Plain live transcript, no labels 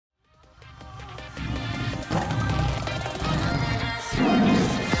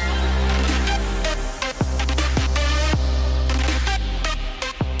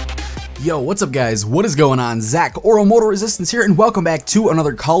Yo, what's up guys? What is going on? Zach or Immortal Resistance here, and welcome back to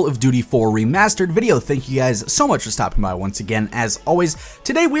another Call of Duty 4 Remastered video. Thank you guys so much for stopping by once again. As always,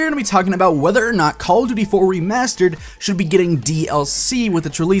 today we're going to be talking about whether or not Call of Duty 4 Remastered should be getting DLC with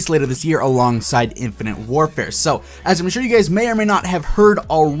its release later this year alongside Infinite Warfare. So, as I'm sure you guys may or may not have heard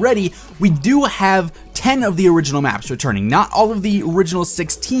already, we do have 10 of the original maps returning, not all of the original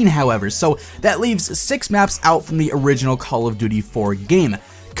 16 however, so that leaves 6 maps out from the original Call of Duty 4 game.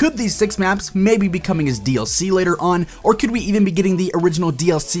 Could these 6 maps maybe be coming as DLC later on, or could we even be getting the original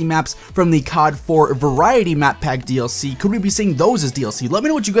DLC maps from the COD 4 Variety Map Pack DLC? Could we be seeing those as DLC? Let me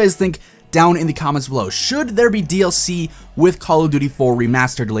know what you guys think down in the comments below. Should there be DLC with Call of Duty 4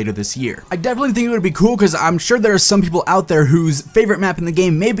 Remastered later this year? I definitely think it would be cool because I'm sure there are some people out there whose favorite map in the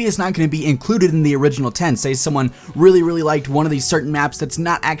game maybe is not going to be included in the original 10. Say someone really liked one of these certain maps that's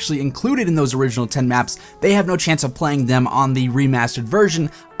not actually included in those original 10 maps. They have no chance of playing them on the remastered version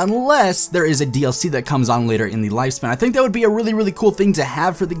unless there is a DLC that comes on later in the lifespan. I think that would be a really cool thing to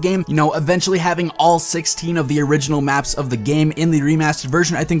have for the game. You know, eventually having all 16 of the original maps of the game in the remastered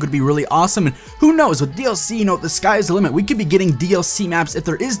version I think would be really awesome. And who knows, with DLC, you know, the sky is the limit. We could be getting DLC maps, if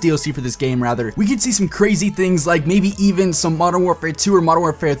there is DLC for this game rather. We could see some crazy things like maybe even some Modern Warfare 2 or Modern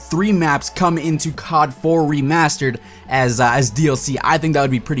Warfare 3 maps come into COD 4 Remastered as DLC. I think that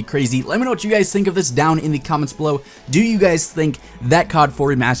would be pretty crazy. Let me know what you guys think of this down in the comments below. Do you guys think that COD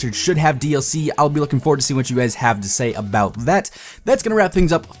 4 Remastered should have DLC? I'll be looking forward to seeing what you guys have to say about that. That's gonna wrap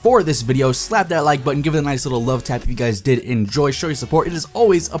things up for this video. Slap that like button, give it a nice little love tap if you guys did enjoy. Show your support, it is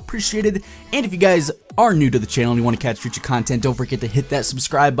always appreciated. And if you guys are new to the channel and you want to catch future content, don't forget to hit that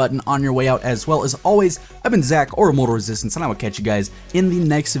subscribe button on your way out as well. As always, I've been Zach or Immortal Resistance, and I will catch you guys in the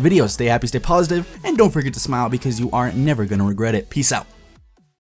next video. Stay happy, stay positive, and don't forget to smile because you are never gonna regret it. Peace out.